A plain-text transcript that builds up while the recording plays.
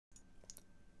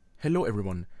Hello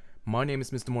everyone, my name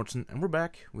is TheMrMortensen and we're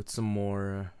back with some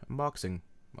more unboxing.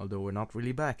 Although we're not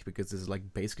really back because this is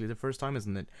like basically the first time,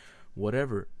 isn't it?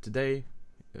 Whatever. Today,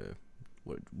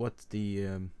 what the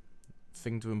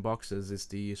thing to unbox is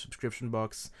the subscription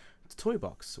box, the toy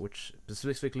box, which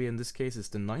specifically in this case is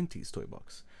the 90s toy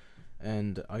box.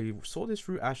 And I saw this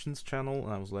through Ashen's channel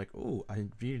and I was like, oh, I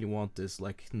really want this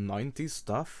like 90s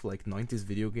stuff, like 90s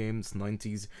video games,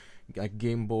 90s like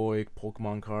Game Boy,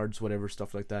 Pokemon cards, whatever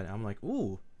stuff like that. And I'm like,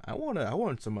 ooh, I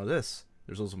want some of this.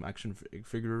 There's also some action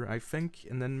figure, I think,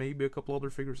 and then maybe a couple other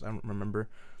figures. I don't remember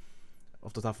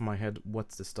off the top of my head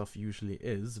what the stuff usually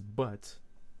is, but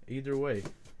either way,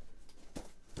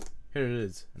 here it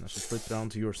is. And I should flip down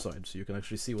to your side so you can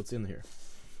actually see what's in here.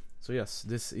 So yes,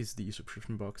 this is the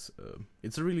subscription box.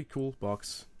 It's a really cool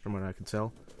box, from what I can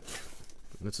tell.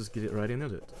 Let's just get it right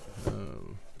into it.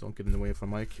 Don't get in the way of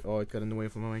my mic. Oh, it got in the way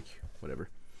of my mic. Whatever.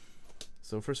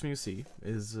 So first thing you see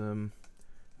is,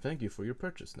 thank you for your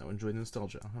purchase. Now enjoy the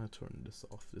nostalgia. I'm gonna turn this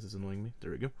off. This is annoying me.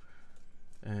 There we go.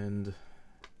 And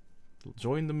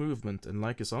join the movement and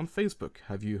like us on Facebook.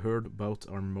 Have you heard about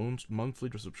our monthly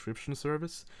subscription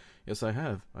service? Yes, I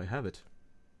have. I have it.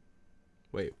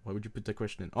 Wait, why would you put that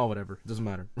question in? Oh, whatever. It doesn't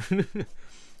matter.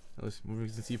 What we can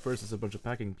see first is a bunch of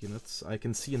packing peanuts. I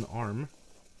can see an arm.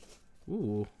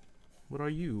 Ooh. What are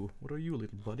you? What are you,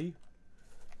 little buddy?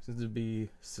 Seems to be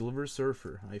Silver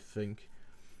Surfer, I think.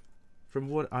 From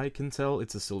what I can tell,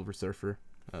 it's a Silver Surfer.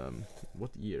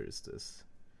 What year is this?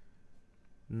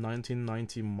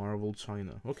 1990 Marvel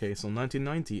China. Okay, so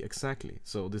 1990, exactly.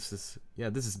 So this is, yeah,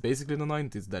 this is basically the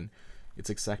 90s then. It's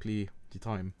exactly the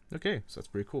time. Okay, so that's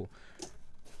pretty cool.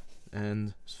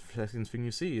 And second thing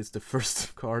you see is the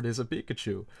first card is a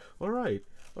Pikachu. Alright,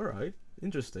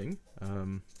 interesting.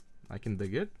 I can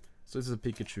dig it. So this is a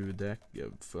Pikachu deck,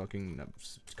 fucking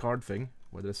card thing.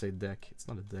 Why did I say deck? It's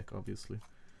not a deck, obviously.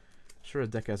 Sure, a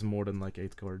deck has more than like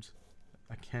 8 cards.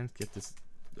 I can't get this.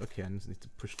 Okay, I just need to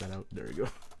push that out. There we go.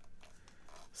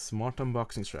 Smart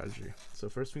unboxing strategy. So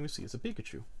first thing we see is a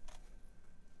Pikachu.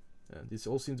 These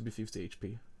all seem to be 50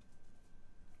 HP.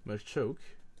 Choke.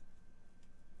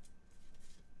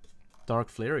 Dark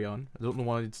Flareon. I don't know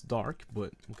why it's dark,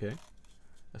 but okay.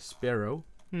 A Sparrow.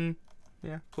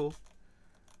 Yeah, cool.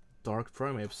 Dark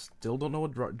Primeape. Still don't know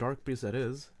what Dark Preset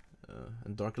is.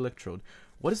 And Dark Electrode.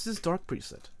 What is this Dark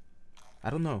Preset? I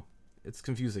don't know. It's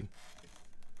confusing.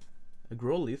 A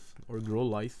Growlithe, or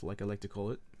Growlithe, like I like to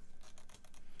call it.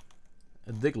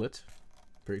 A Diglett.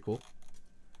 Pretty cool.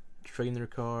 Trainer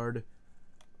card.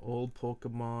 All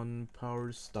Pokemon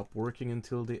powers stop working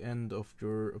until the end of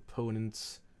your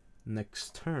opponent's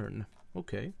next turn.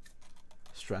 Okay.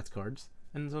 Strat cards.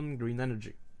 And some green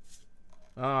energy.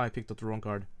 Ah, I picked up the wrong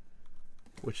card.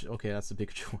 Which, okay, that's the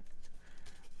Pikachu one.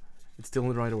 It's still in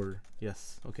the right order.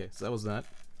 Yes. Okay, so that was that.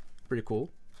 Pretty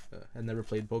cool. I never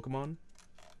played Pokemon.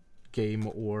 Game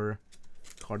or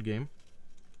card game.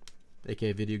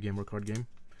 AKA video game or card game.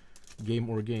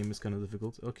 Game or game is kind of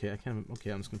difficult. Okay, I can't.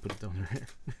 Okay, I'm just gonna put it down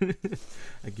there.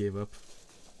 I gave up.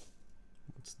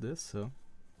 What's this? Huh?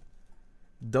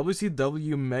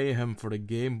 WCW Mayhem for the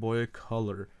Game Boy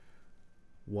Color.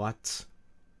 What?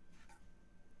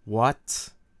 What?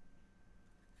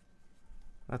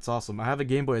 That's awesome. I have a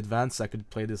Game Boy Advance I could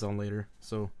play this on later.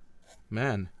 So,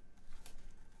 man.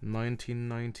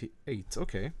 1998.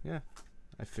 Okay, yeah.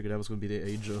 I figured that was gonna be the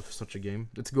age of such a game.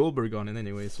 It's Goldberg on it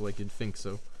anyway, so I could think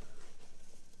so.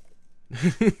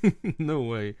 No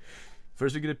way.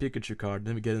 First we get a Pikachu card,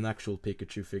 then we get an actual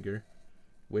Pikachu figure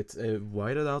with a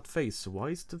whited out face. Why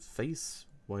is the face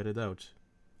whited out?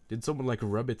 Did someone like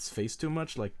rub its face too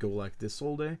much, like go like this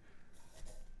all day?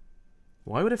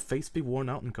 Why would a face be worn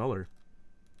out in color?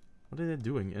 What are they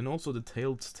doing? And also the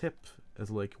tailed tip is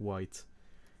like white.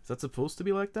 Is that supposed to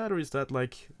be like that, or is that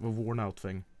like a worn out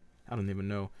thing? I don't even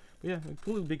know. But yeah, a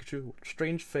cool little Pikachu.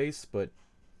 Strange face, but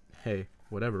hey,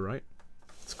 whatever, right?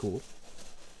 It's cool.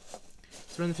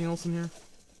 Is there anything else in here?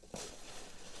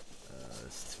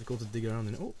 It's difficult to dig around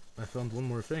in. Oh, I found one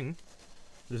more thing.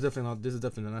 There's definitely not. This is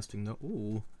definitely the last thing. No.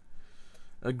 Ooh,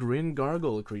 a green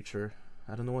gargoyle creature.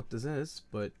 I don't know what this is,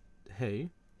 but hey,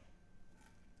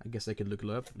 I guess I could look it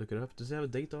up. Does it have a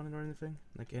date on it or anything?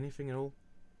 Like anything at all?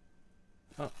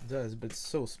 Oh, it does, but it's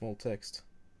so small text.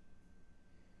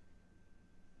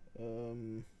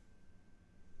 Well,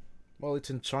 it's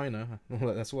in China.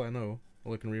 That's why I know.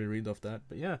 All I can really read off that.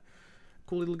 But yeah,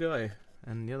 cool little guy.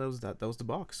 And yeah, that was that. That was the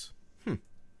box.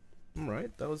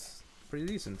 Alright, that was pretty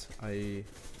decent. I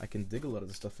can dig a lot of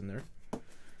the stuff in there.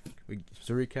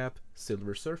 To recap,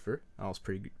 Silver Surfer. That was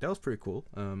pretty cool.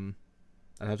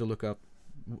 I have to look up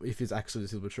if it's actually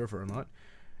Silver Surfer or not.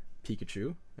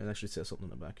 Pikachu. It actually says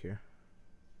something on the back here.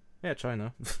 Yeah,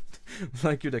 China.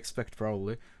 Like you'd expect,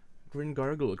 probably. Green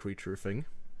Gargoyle creature thing.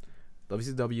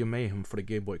 WCW Mayhem for the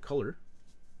Game Boy Color.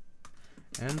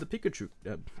 And the Pikachu.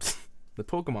 The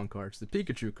Pokemon cards. The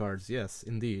Pikachu cards, yes,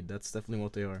 indeed. That's definitely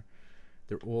what they are.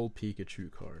 They're all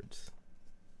Pikachu cards.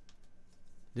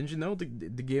 Didn't you know the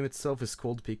game itself is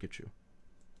called Pikachu?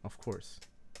 Of course.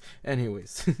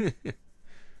 Anyways.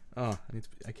 Ah,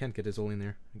 I can't get this all in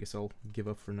there. I guess I'll give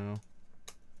up for now.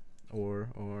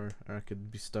 Or I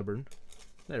could be stubborn.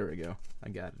 There we go. I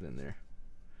got it in there.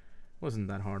 Wasn't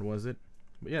that hard, was it?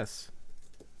 But yes.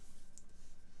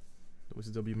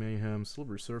 WCW Mayhem,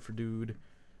 Silver Surfer Dude,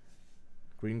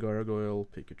 Green Gargoyle,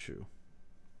 Pikachu.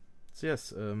 So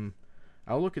yes,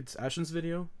 I'll look at Ashen's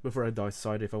video before I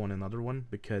decide if I want another one,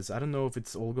 because I don't know if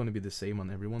it's all going to be the same on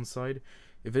everyone's side.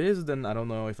 If it is, then I don't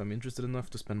know if I'm interested enough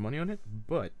to spend money on it,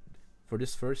 but for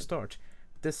this first start,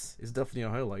 this is definitely a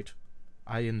highlight.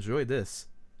 I enjoy this.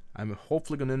 I'm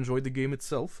hopefully going to enjoy the game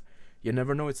itself. You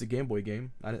never know, it's a Game Boy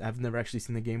game. I've never actually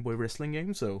seen a Game Boy wrestling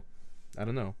game, so I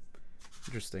don't know.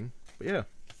 Interesting. But yeah,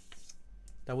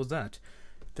 that was that.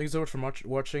 Thanks so much for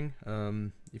watching.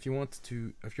 If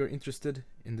you're interested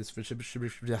in this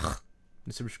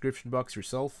subscription box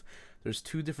yourself, there's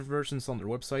two different versions on their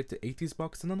website, the 80s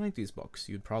box and the 90s box.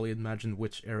 You'd probably imagine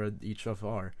which era each of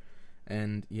are.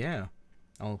 And yeah,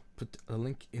 I'll put a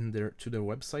link in there to their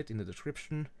website in the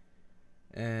description.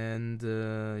 And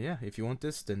yeah, if you want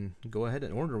this, then go ahead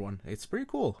and order one. It's pretty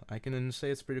cool. I can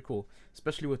say it's pretty cool,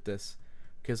 especially with this,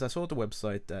 because I saw at the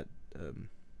website that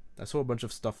I saw a bunch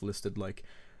of stuff listed like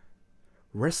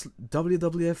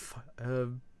WWF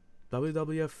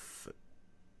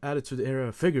Attitude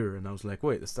Era figure, and I was like,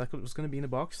 wait, is that what was gonna be in the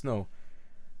box? No.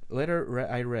 Later,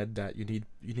 I read that you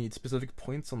need specific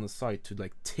points on the site to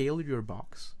like tailor your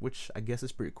box, which I guess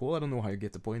is pretty cool. I don't know how you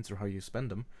get the points or how you spend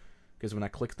them, because when I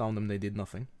clicked on them, they did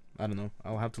nothing. I don't know.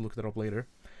 I'll have to look that up later.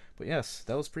 But yes,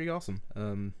 that was pretty awesome.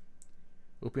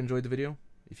 Hope you enjoyed the video.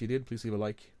 If you did, please leave a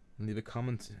like and leave a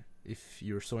comment if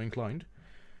you're so inclined.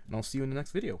 And I'll see you in the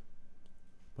next video.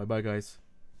 Bye bye, guys.